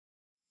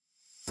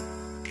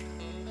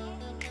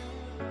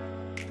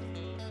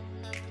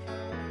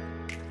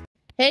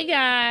Hey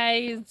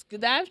guys,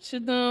 good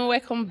afternoon.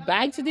 Welcome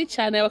back to the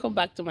channel. Welcome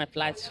back to my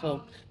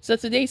platform. So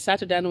today is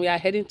Saturday and we are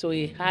heading to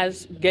a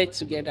house get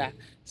together.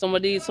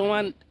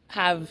 Someone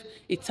have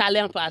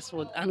Italian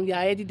passport and we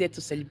are heading there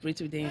to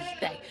celebrate with them.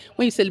 Like,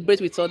 when you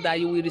celebrate with others,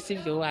 you will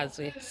receive your as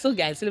well. So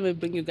guys, let me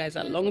bring you guys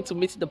along to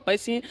meet the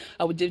person.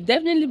 I will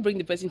definitely bring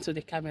the person to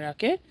the camera,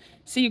 okay?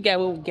 See you guys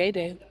when we get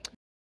there.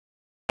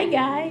 Hey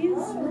guys,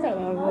 look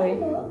at my boy.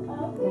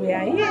 We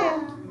are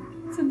here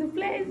to the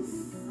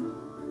place.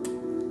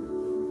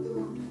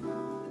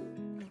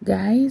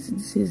 Guys,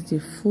 this is the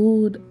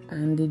food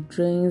and the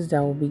drinks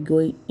that will be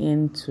going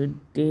in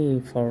today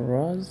for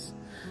us.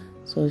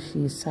 So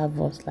she served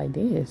us like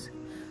this,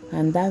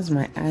 and that's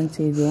my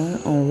auntie, the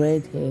one on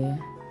red hair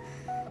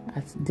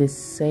at the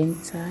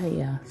center.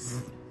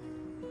 Yes,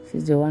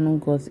 she's the one who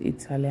got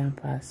Italian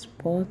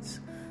passport,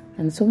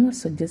 and someone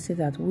suggested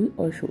that we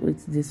all should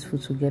eat this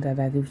food together,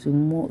 that it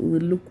will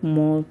look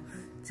more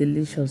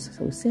delicious.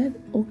 So we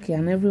said okay,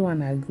 and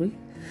everyone agreed.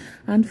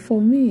 And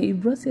for me, it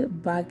brought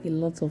it back a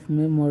lot of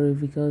memory,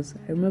 because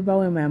I remember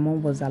when my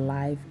mom was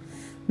alive,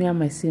 me and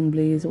my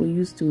siblings, we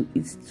used to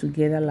eat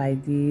together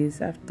like this.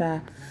 After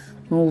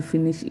when we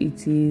finish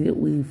eating,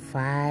 we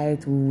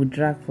fight, we would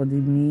drag for the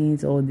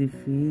meat or the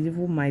fish.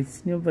 Even my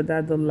senior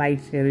brother don't like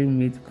sharing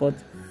meat, but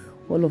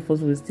all of us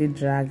will still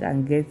drag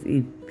and get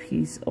a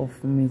piece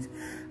of meat.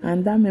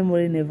 And that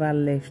memory never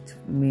left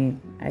me.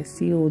 I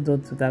still hold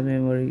on to that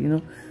memory. You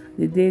know,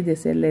 the day they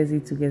said let's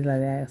eat together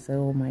like that, I said,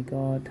 oh my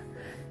God,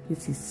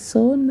 this is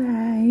so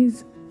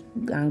nice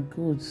and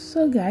good.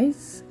 So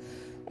guys,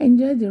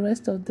 enjoy the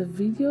rest of the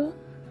video.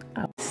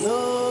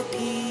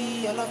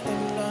 Low-key, all of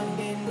them done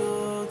they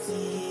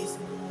notice.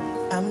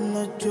 I'm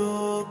not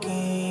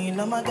joking,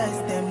 all my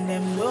guys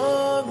them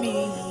know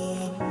me.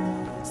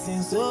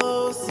 Since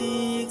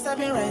 06 I've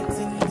been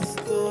writing this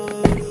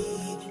story.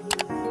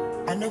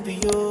 I know be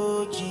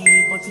OG,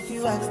 but if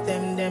you ask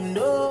them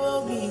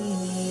know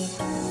me.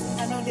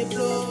 I know they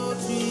blow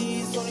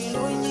trees, so you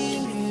know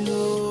you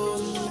below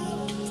me.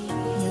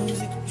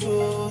 Music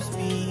chose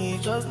me,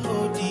 just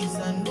know this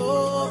and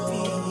know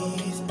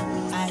peace.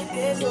 I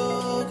get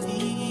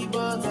lonely,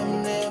 but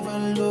I'm never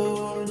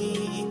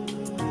lonely.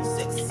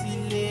 Sexy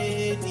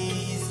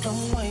ladies,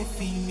 come and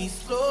feel me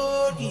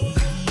slowly.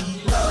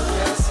 Love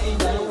has seen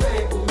the way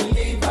to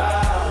believe her.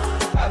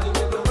 I do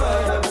with the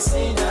world I'm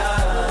seeing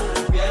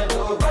her. We are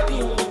nobody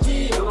will be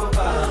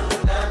over.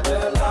 Not the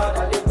Lord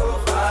that they go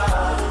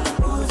far.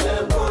 Who's the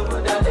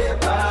boy that they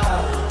bar?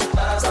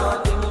 That's how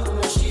they move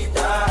no shit.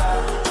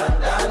 And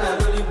then I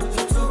really put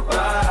you too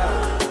far.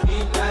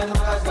 Midnight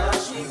was not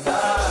shit.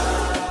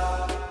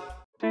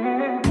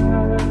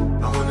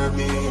 I wanna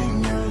be in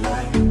your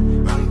life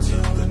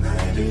until the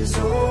night is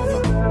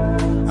over.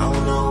 I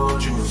wanna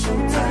hold you so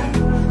tight,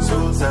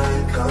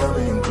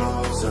 coming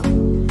closer.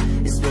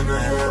 It's been a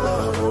hell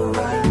of a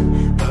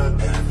ride, but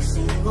every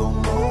single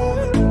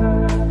moment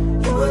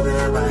you were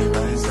there by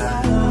my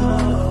side.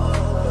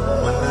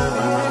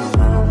 Whenever I'm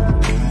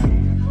around,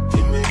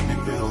 you make me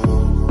feel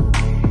low.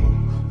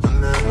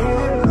 Whenever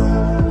I'm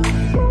alone,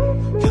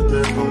 you're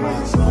there for my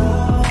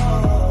soul.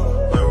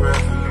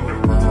 Wherever you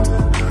are,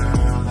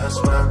 girl, that's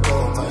where I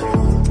call my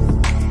own.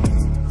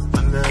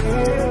 Whenever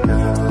you're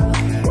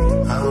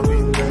down, I'll be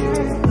there.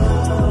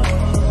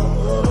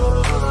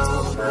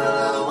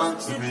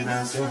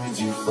 Dancing with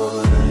you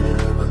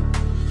forever.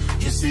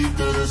 You see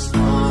through the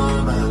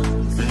storm, and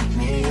take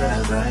me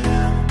as I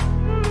am.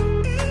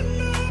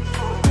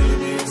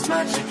 Baby, it's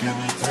magic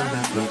every time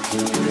I look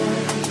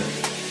together.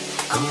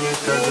 Come here,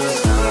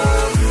 'cause I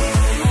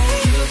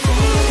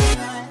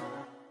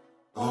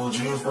hold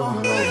you for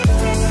my life.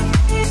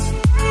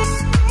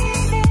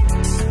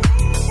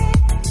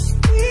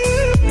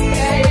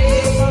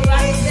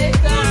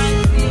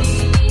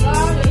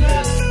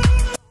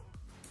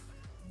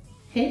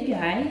 Hey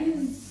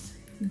guys,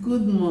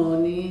 good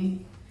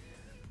morning.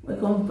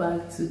 Welcome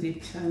back to the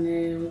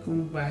channel.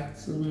 Welcome back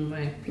to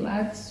my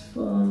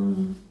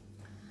platform.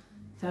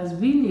 It has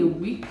been a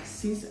week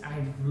since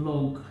I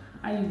vlog.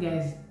 How you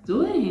guys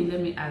doing?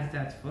 Let me ask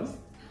that first.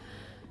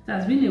 It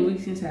has been a week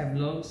since I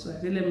vlogged, so I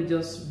said let me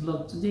just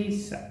vlog today.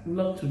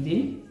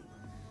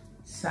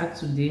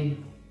 Saturday.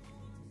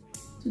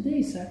 Today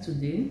is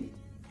Saturday,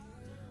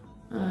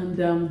 and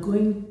I'm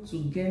going to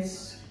get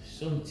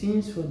some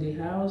things for the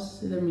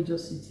house. So let me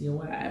just sit here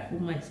while I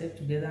put myself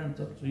together and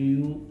talk to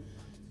you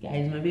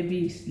guys. My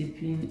baby is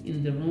sleeping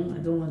in the room. I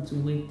don't want to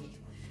wake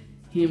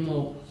him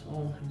up,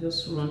 so I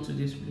just run to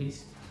this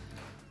place.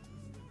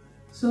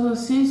 So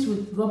since we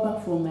got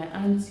back from my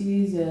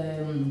auntie's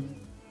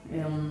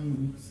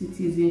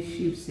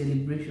citizenship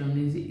celebration,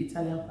 is the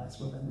Italian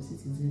passport and the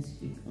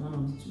citizenship, one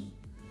of the two.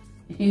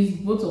 It's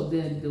both of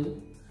them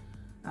though.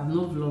 I've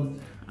not vlogged.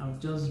 I'll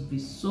just be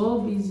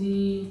so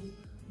busy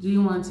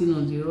doing one thing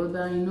or the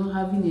other. You know,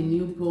 having a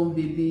newborn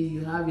baby,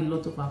 you have a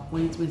lot of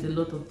appointments, a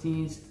lot of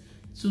things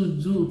to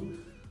do.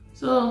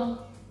 So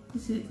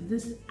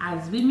this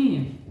has been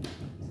me.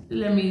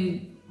 Let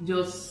me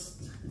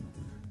just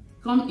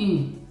come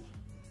in,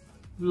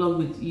 vlog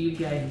with you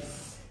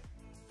guys.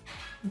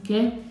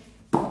 Okay,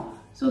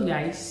 So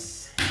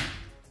guys,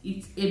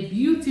 it's a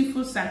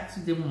beautiful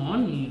Saturday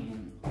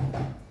morning.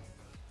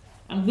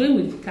 I'm going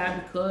with the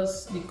car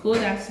because the cold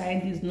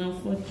outside is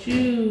not for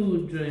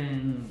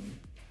children.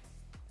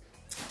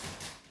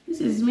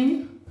 This is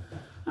me.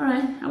 All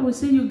right, I will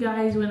see you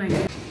guys when I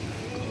get.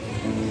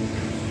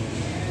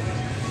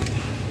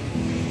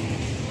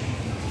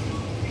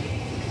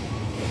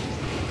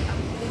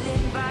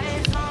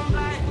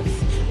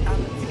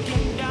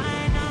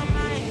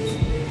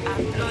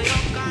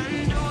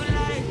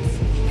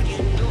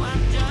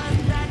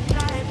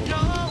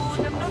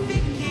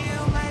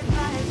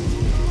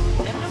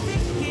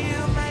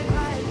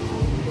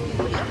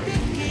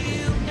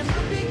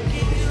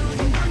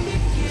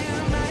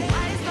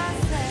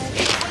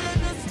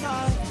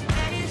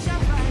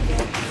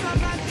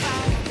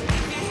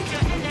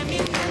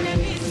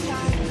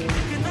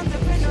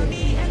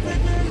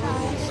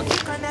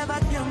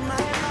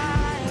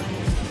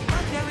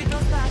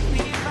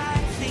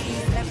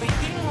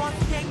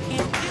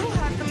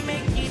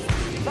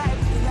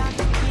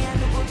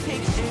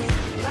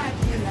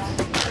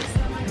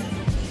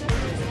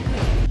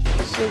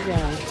 So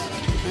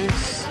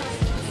guys,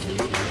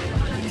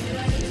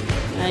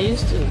 I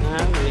used to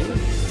have it,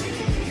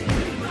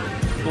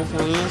 but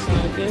I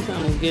guess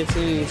I'm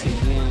getting it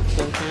again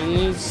because I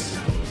need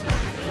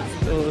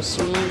to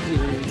smooth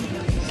it.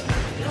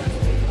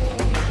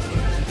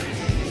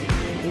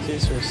 This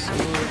is so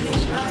smooth.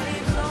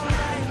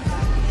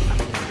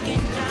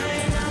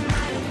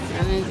 I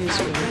need this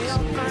one.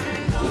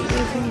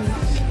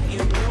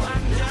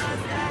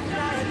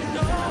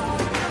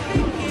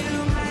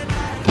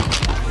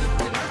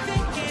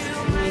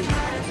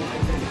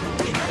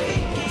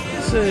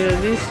 So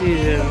this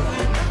is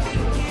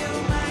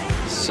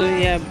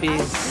soya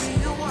base.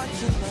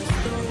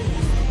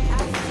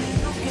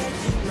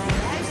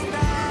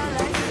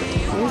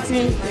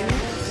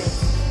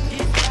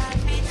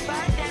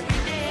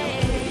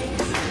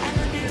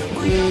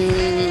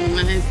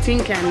 I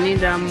think I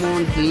need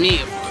almond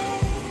milk.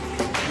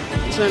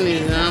 This one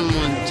is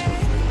almond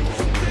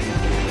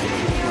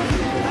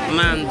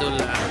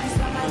mandula.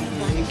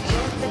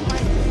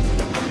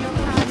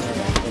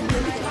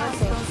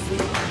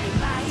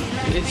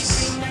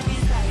 This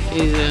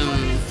is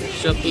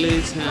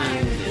chocolate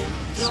and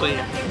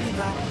soya.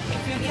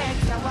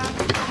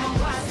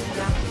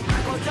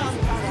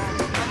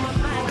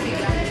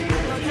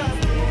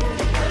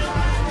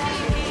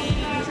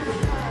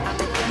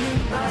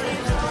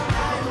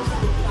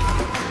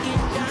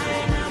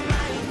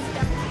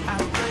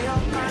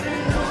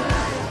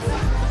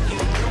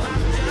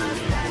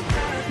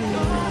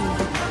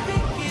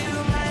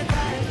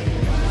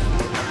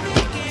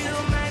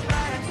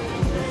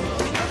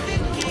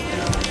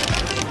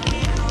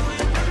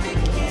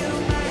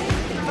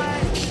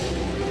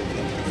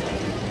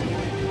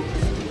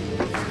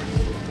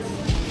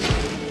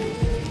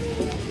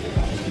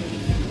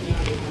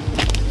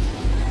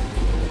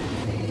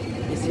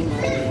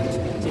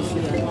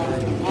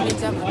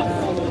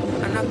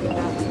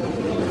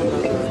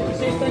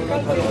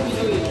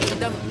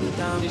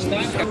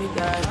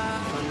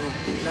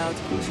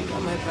 She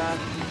got my back,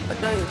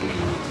 but I agree,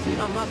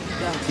 I'm up to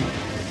that.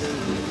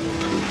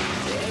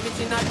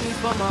 Everything I do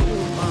for my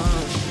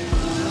woman.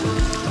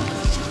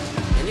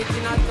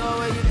 Anything I go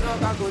where you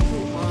talk, I go do,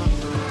 man.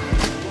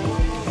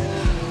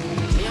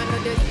 Me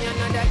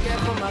another girl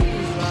for my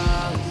woman.